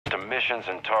missions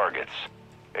and targets.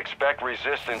 Expect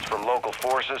resistance from local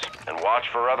forces and watch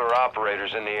for other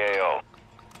operators in the AO.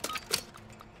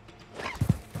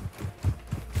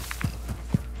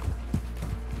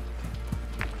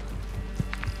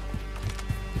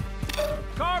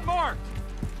 Car marked!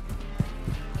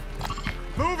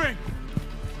 Moving!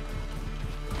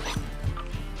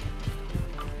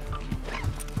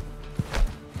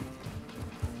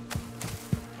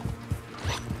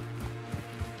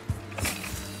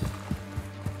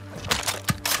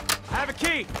 I have a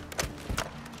key!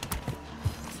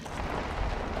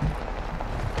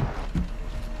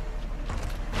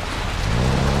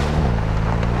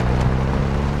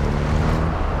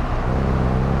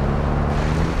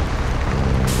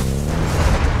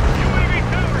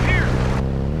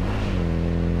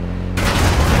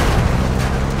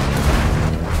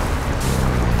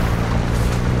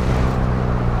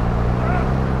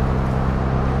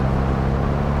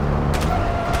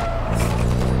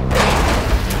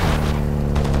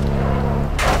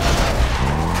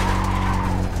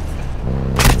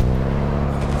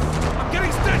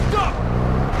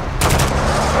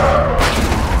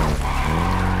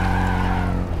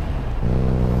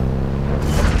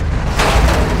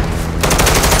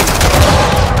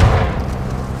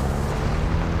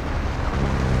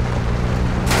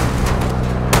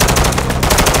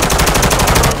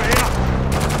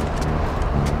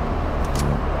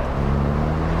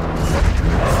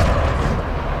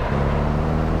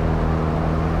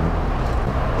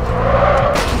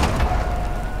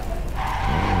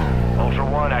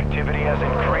 Activity has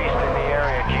increased in the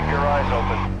area. Keep your eyes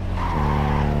open.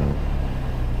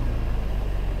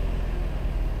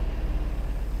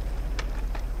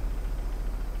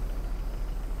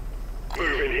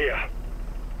 Move in here.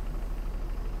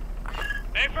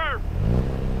 Affirm!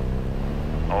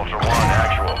 Ultra One,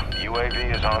 actual. UAV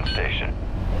is on station.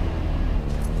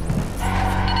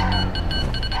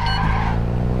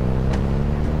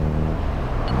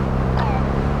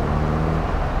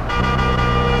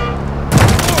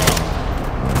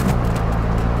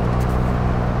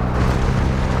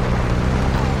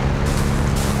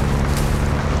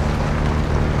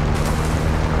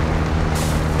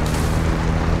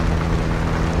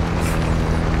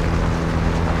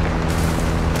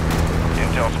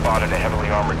 Spotted a heavily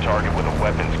armored target with a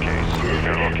weapons case.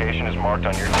 Your location is marked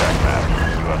on your tech map.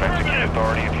 You have execute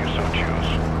authority if you so choose.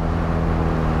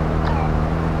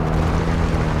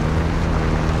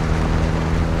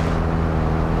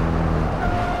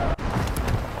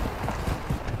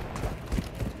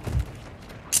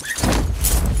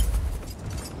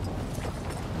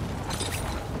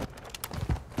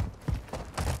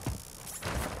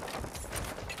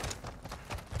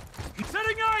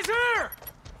 Setting eyes here!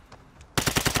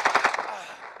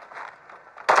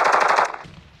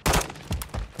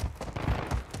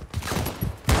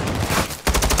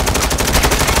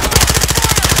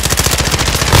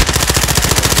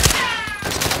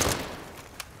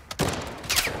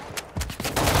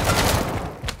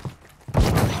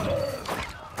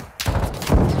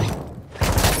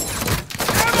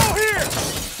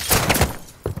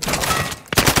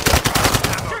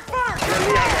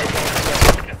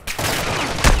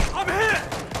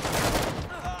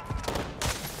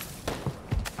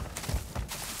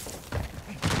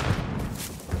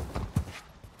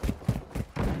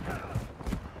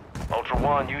 Ultra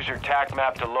One, use your TAC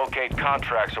map to locate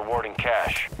contracts awarding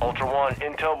cash. Ultra One,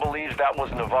 intel believes that was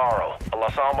Navarro, a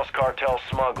Los Alamos cartel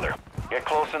smuggler. Get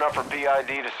close enough for BID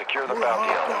to secure the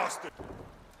bounty hunter.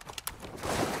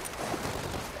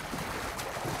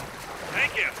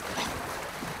 Thank you.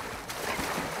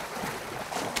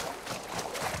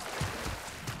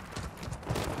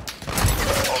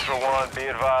 Ultra One, be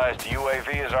advised,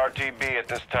 UAV is RTB at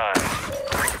this time.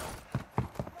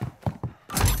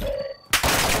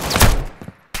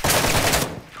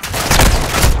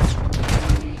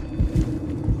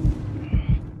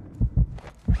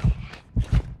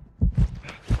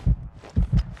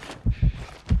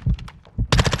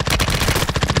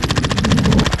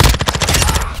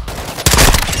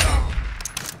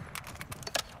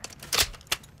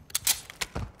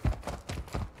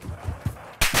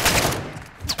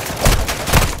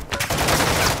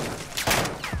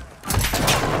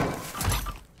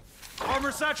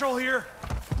 Armor satchel here.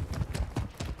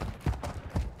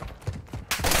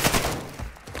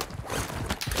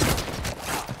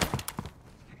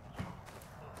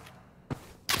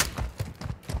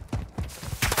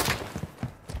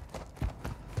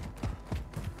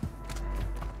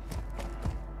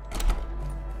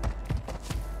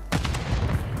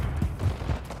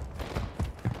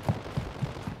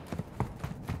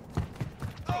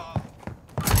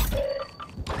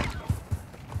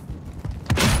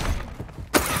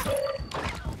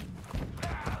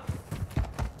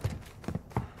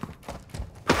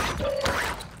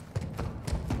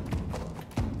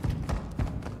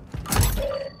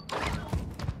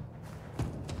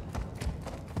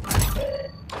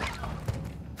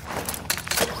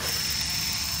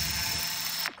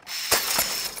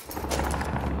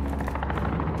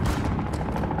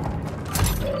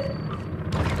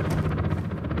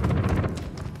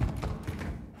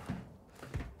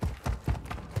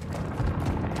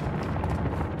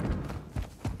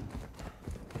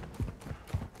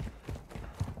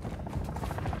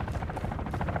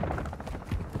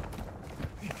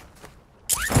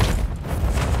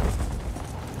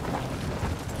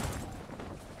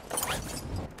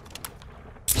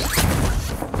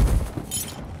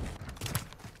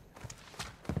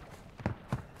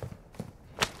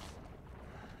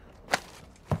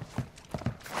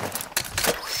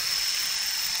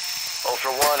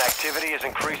 activity is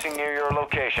increasing near your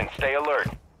location. Stay alert.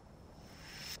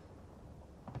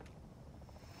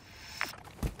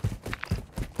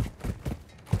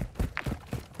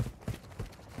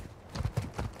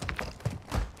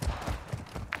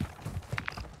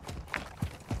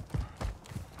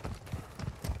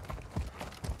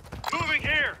 Moving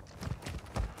here!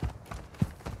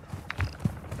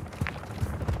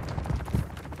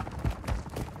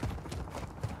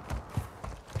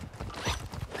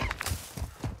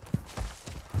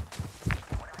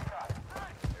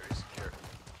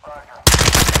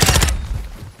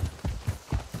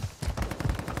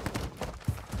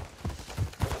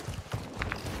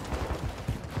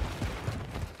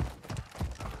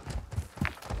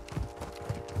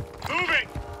 Moving!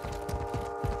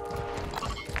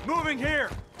 Moving here!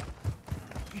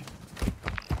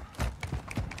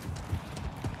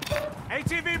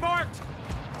 ATV marked!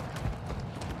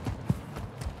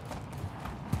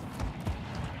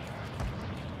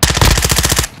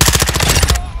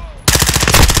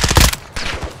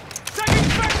 Taking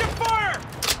effective fire!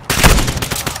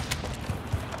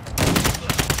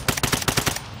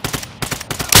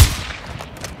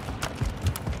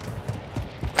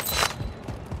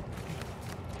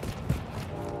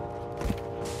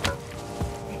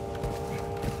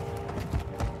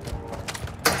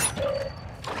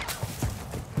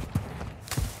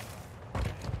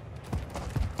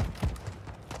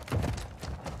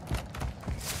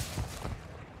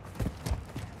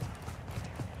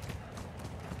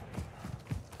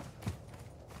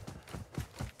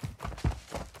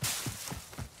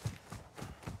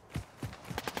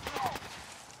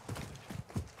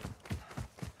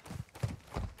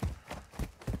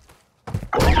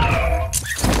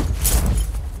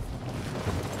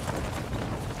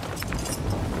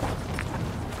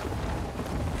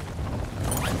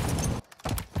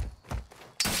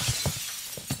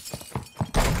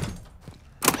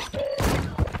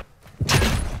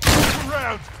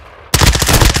 Around!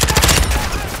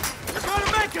 You're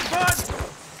gonna make it, bud!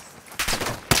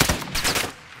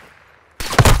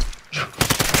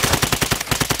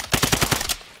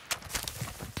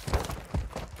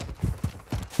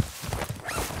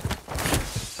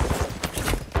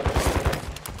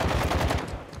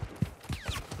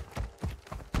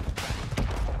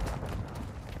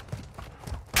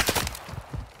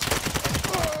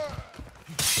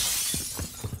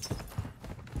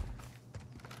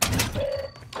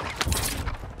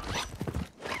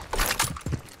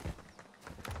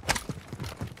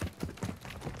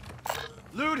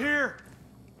 Loot here!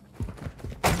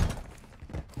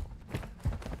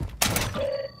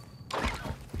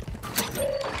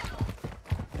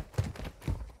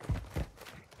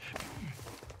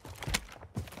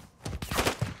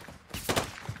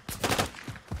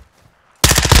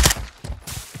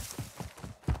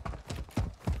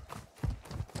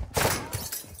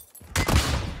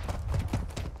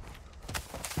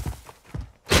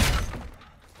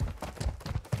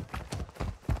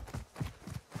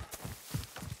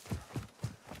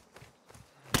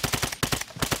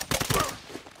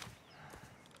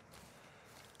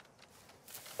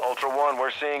 Ultra One,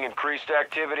 we're seeing increased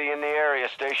activity in the area.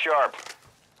 Stay sharp.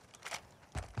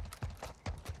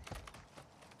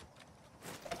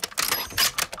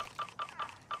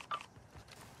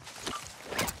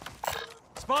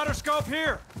 Spotter scope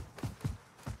here!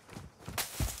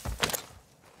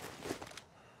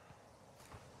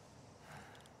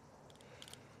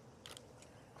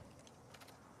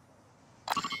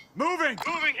 Moving!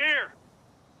 Moving here!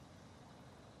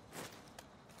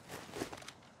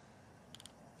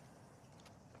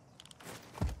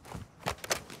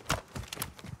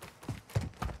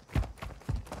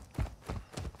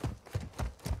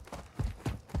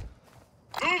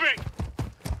 Moving!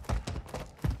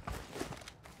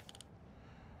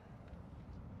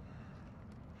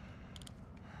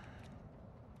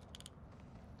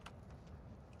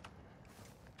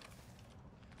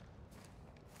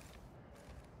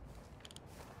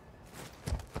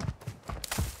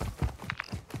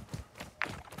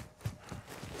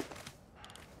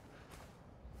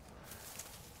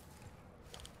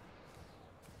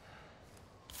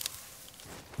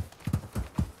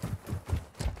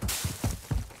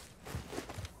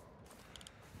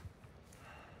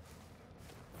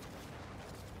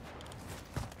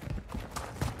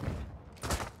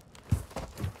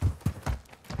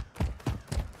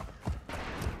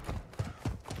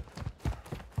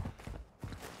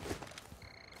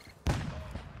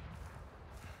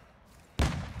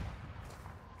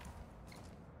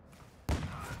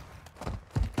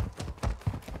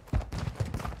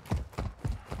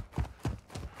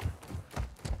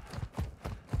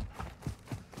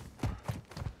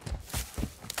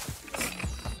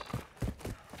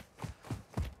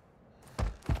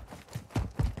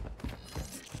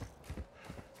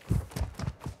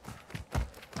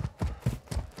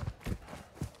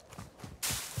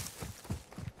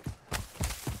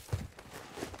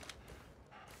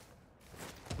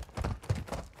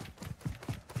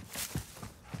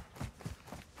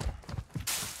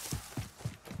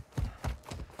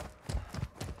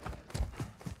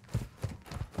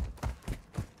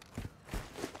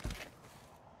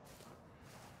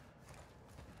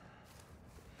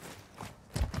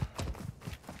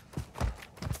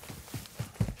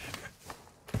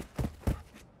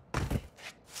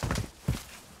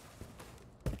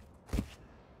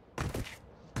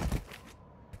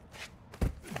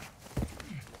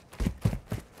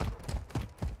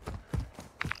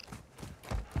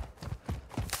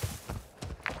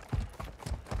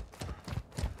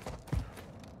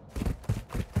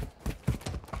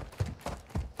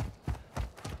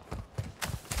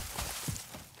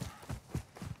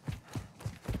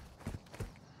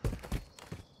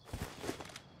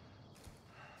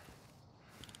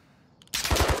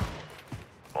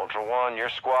 1, your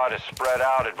squad is spread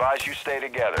out. Advise you stay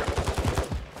together.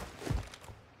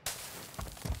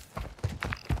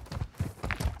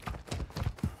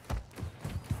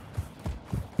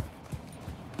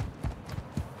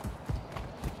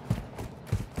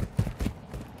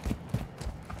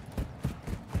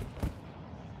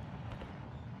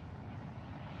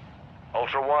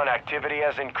 Ultra One, activity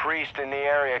has increased in the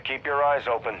area. Keep your eyes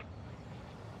open.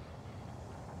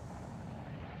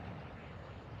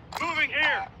 Moving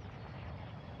here!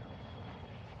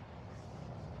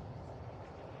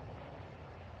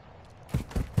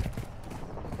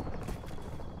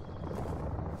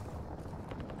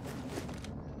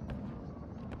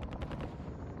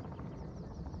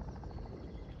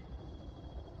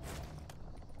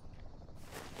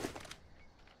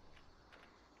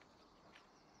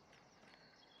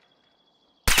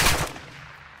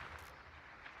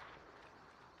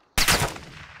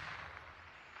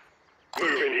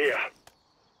 Moving here.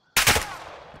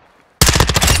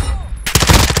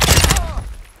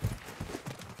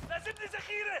 لازم لي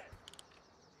ذخيرة!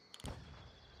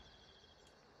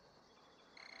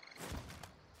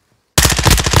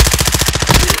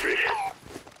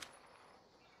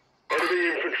 Enemy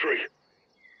infantry.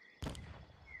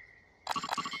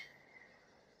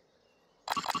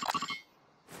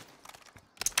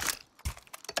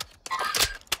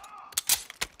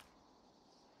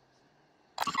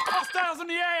 Hostiles in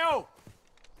the AO!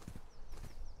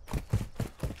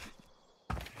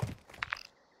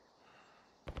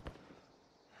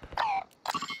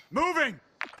 Moving!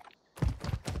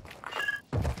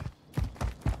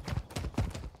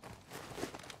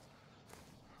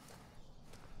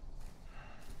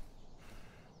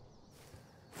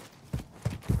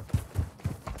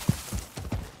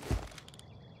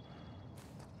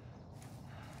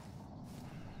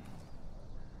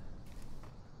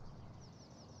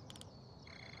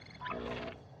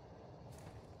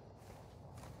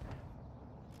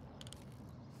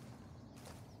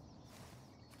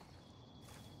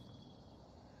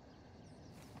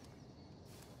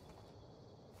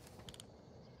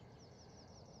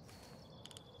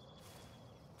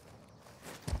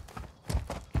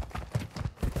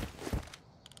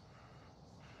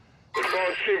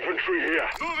 Advanced infantry here.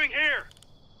 Moving here!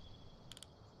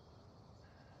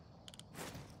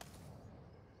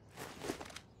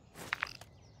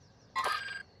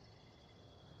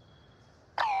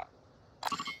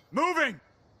 Moving!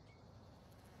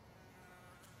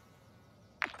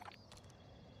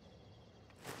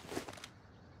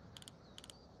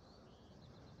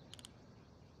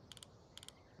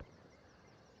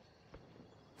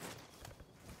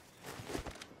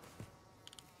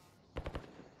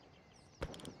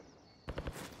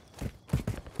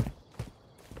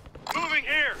 Moving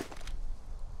here!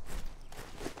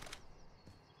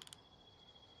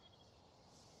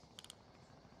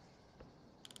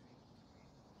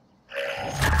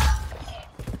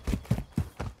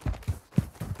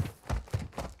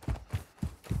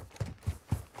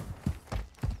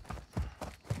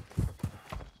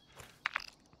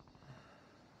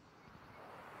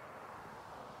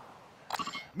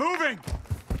 Moving!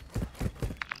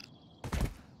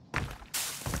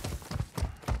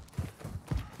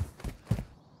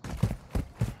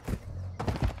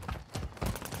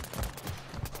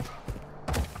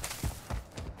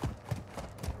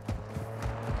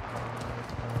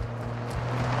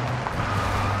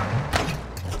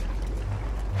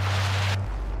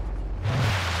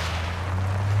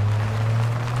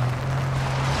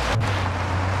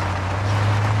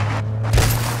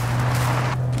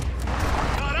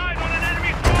 Got eyes on an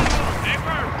enemy stronghold!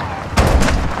 Paper!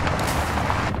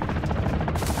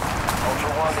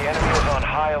 Ultra One, the enemy is on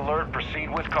high alert. Proceed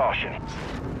with caution.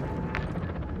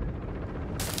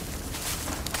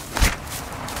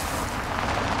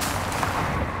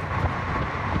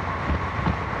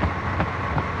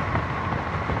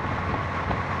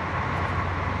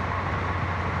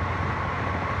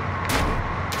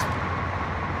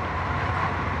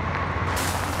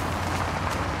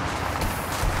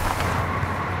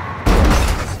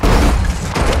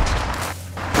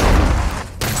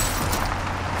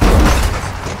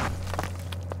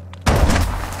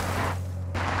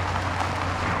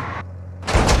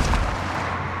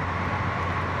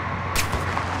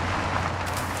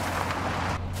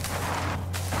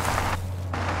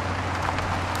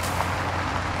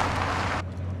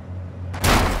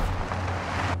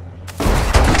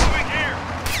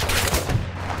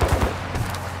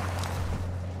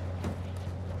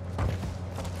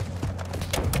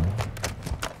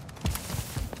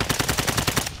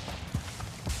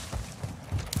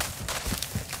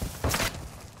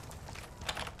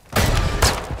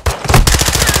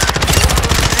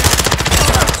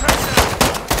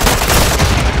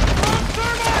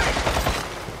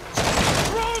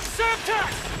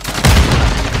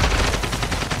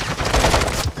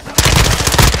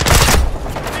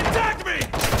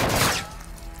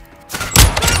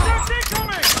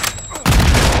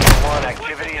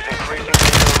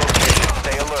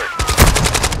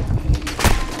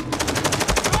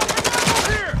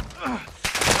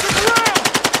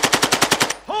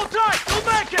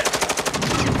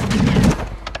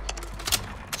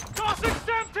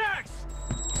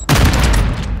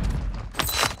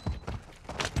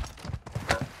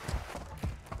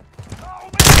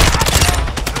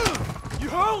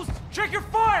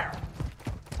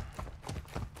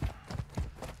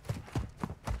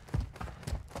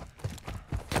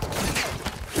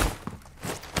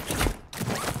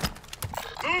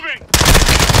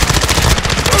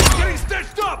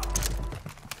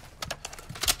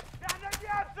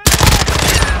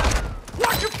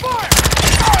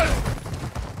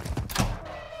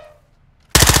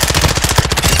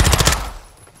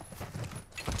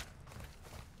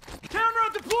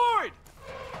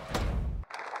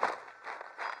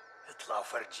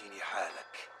 فرجيني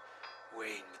حالك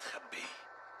وين متخبي.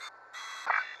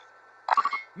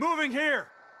 Moving here!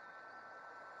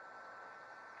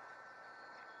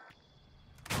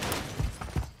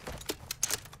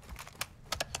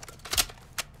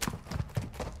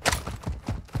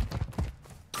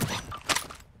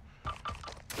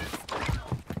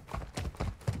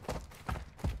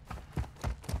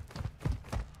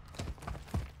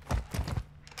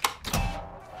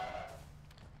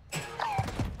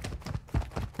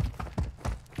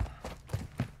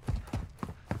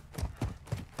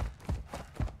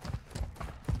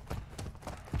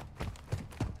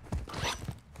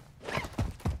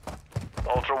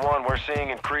 Ultra One, we're seeing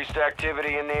increased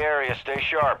activity in the area. Stay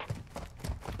sharp.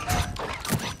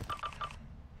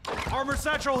 Armor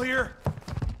Central here!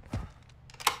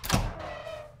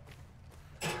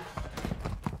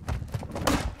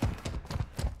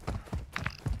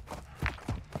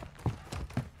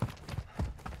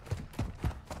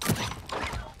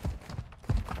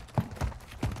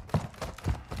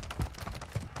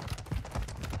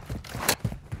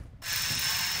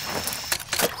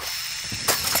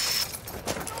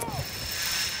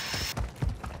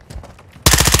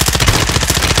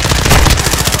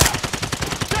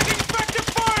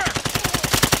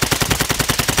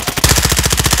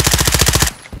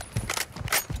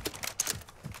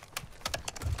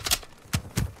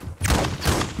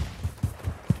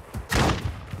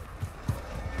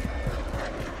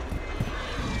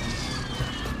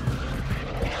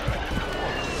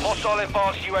 Hostile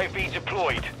advanced UAV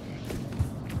deployed.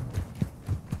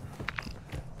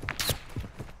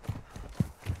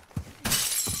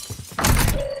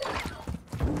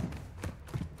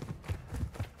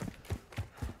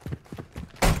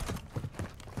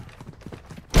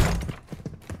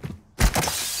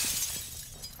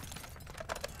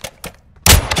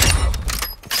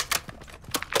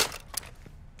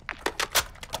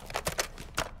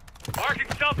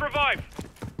 Marking self-revive!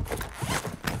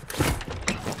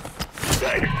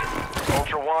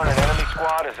 Ultra One, an enemy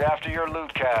squad is after your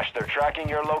loot cache. They're tracking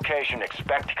your location.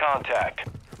 Expect contact.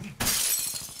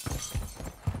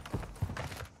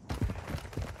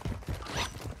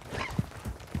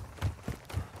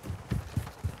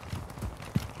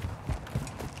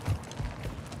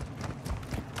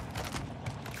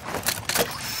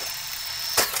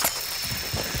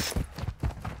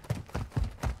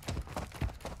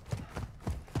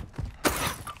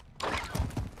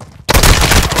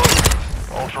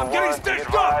 Ultra One, be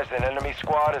advised, an enemy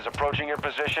squad is approaching your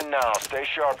position now. Stay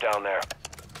sharp down there.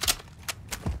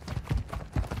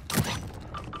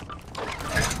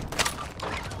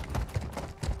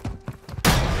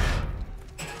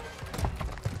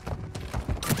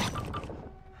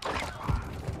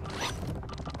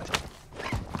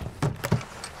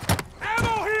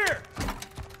 Ammo here!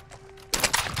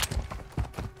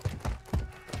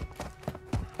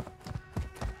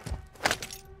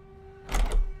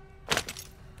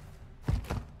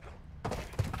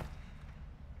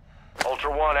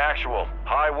 Ultra One, actual.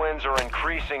 High winds are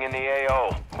increasing in the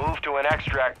AO. Move to an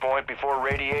extract point before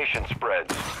radiation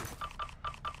spreads.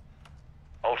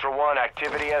 Ultra One,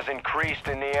 activity has increased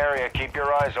in the area. Keep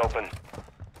your eyes open.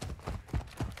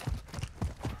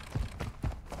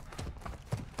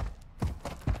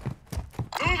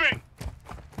 Moving!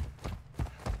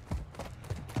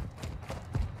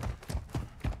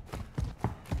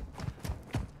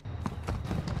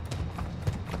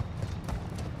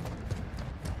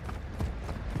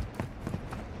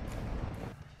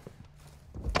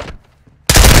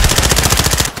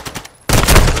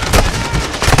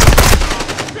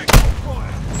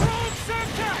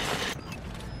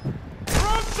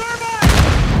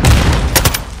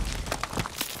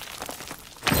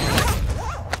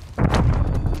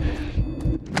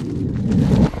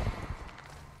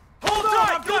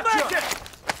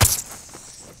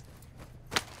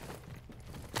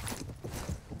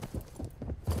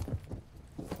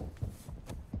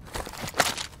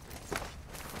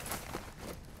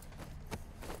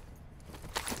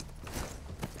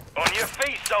 On your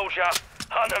feet, soldier!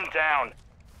 Hunt them down!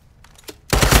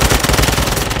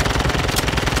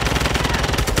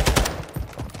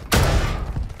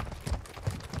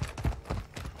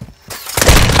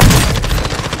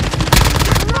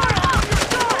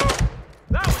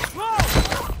 That was close!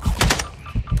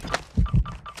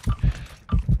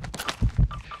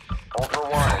 Ultra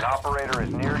One, an operator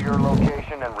is near your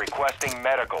location and requesting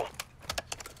medical.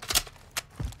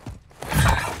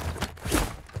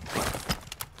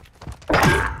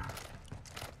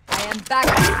 I am back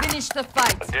to finish the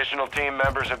fight. Additional team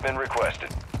members have been requested.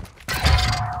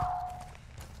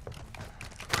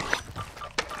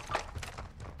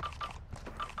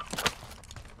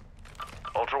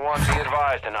 Ultra One, be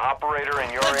advised, an operator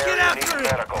in your Let's get area needs after it.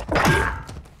 medical.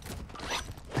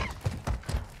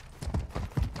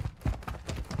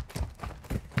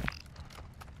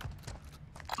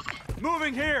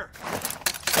 Moving here!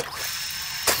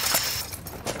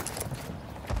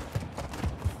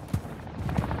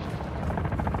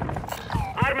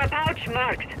 Armor pouch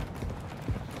marked.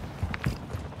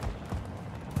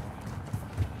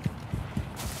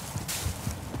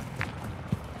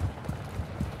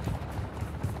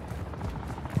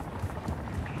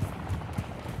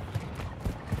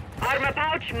 Armor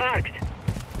pouch marked.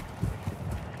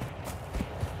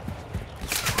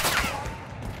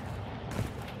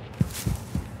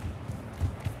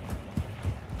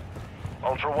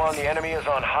 Ultra One, the enemy is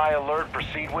on high alert.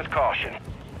 Proceed with caution.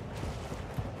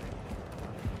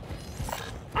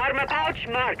 Armor pouch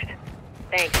marked.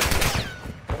 Thanks.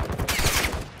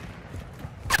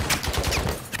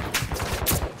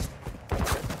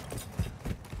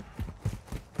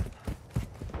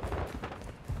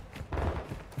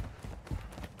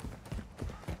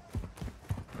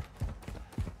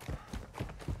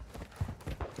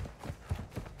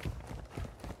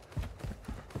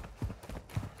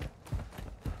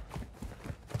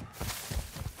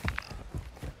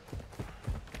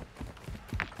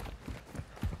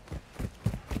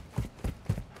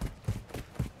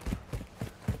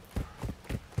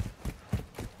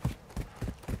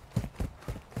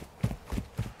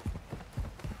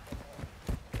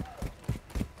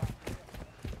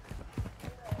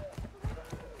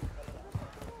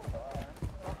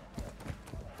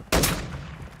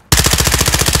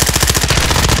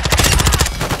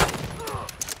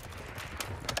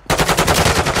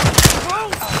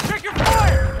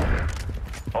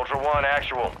 Ultra One,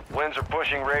 actual. Winds are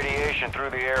pushing radiation through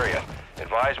the area.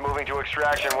 Advise moving to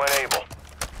extraction when able.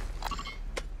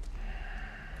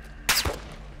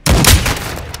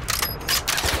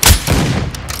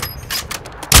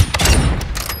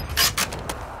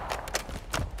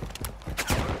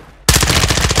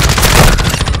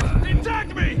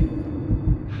 Attack me!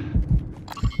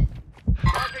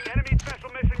 Marking enemy special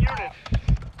mission unit.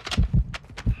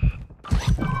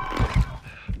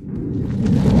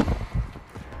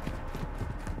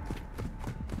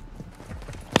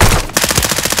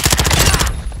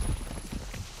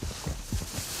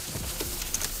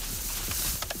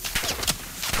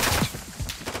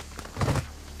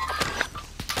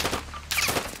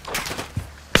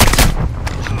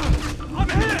 I'm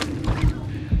hit!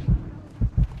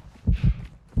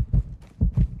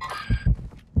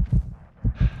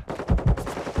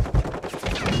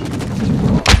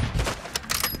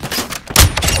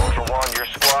 Ultra One, your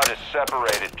squad is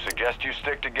separated. Suggest you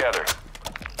stick together.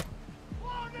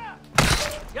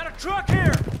 Got a truck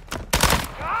here!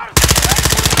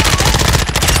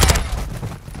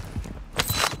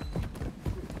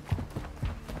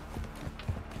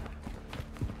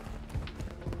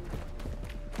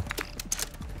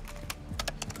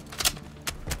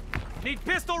 Need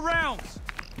pistol rounds!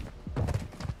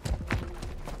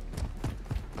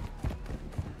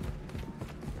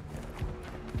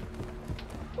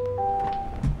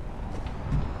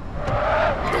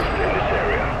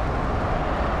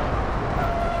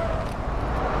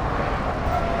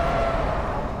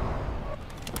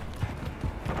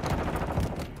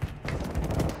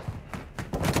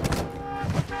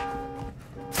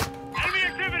 Enemy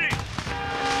activity!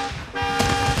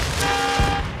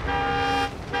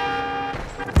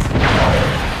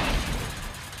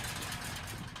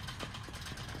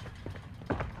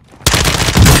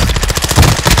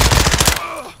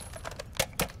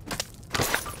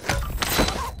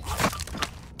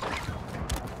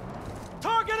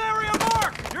 Target area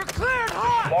marked! You're cleared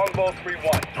hot! Longbow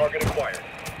 3-1, target acquired.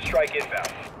 Strike inbound.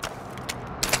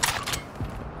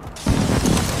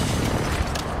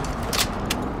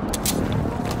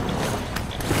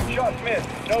 Shot missed,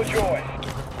 no joy.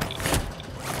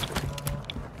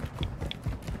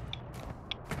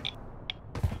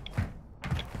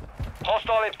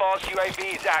 Hostile advanced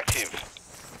UAV is active.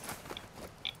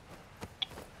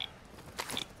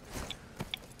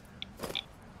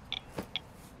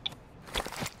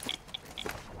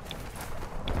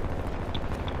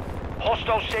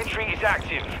 Hostile sentry is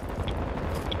active.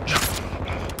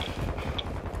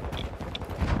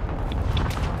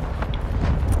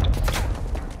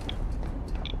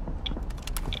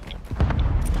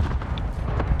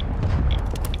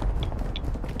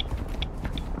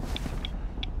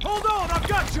 Hold on, I've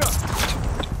got you!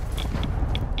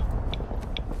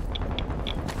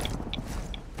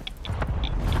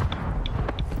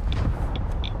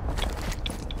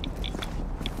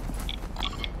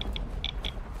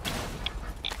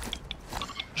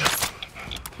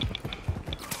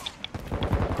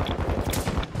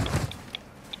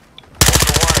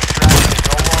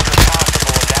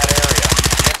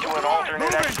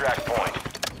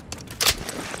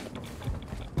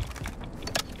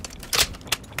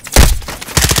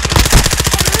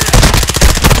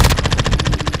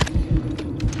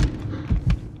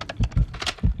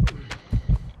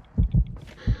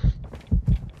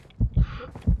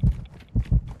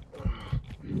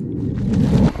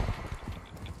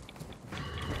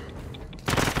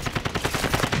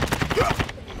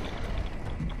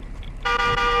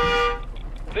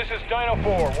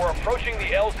 We're approaching the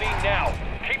LZ now.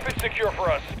 Keep it secure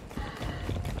for us.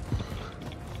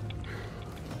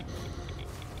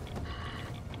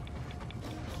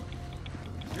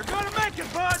 You're gonna make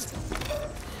it, bud!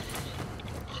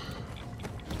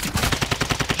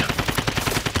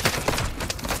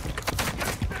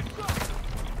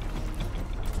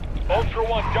 Ultra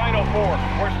One, Dino 4,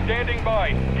 we're standing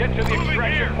by. Get to the Moving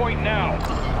extraction here. point now.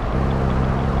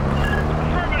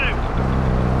 Affirmative!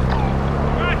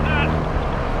 Got that!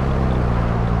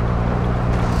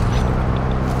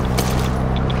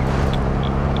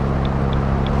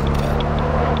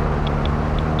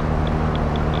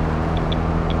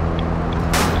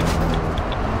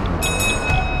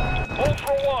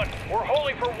 Ultra One, we're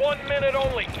holding for 1 minute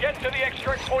only. Get to the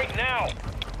extract point now.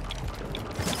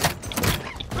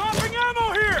 Dropping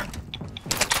ammo here!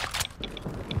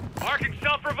 Marking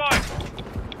self-revive.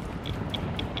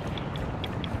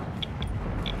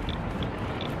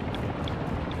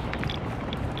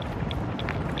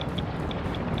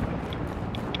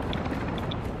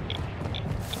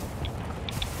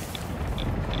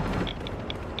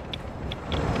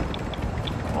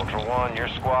 Ultra One, your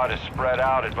squad is spread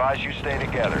out. Advise you stay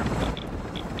together.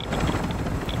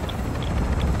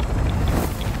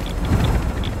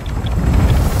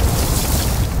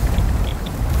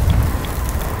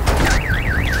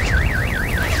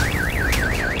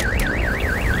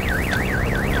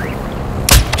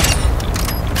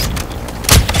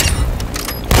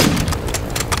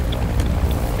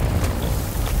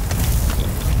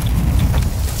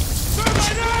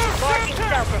 Marking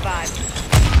self-revive.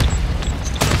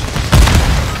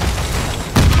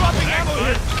 Dropping ammo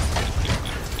here!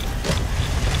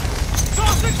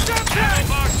 Tossing Ammo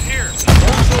box here.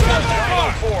 Ultra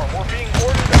Dino 4, we're being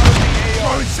ordered out of the AO.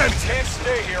 Throwing We sensors. can't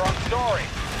stay here, I'm sorry.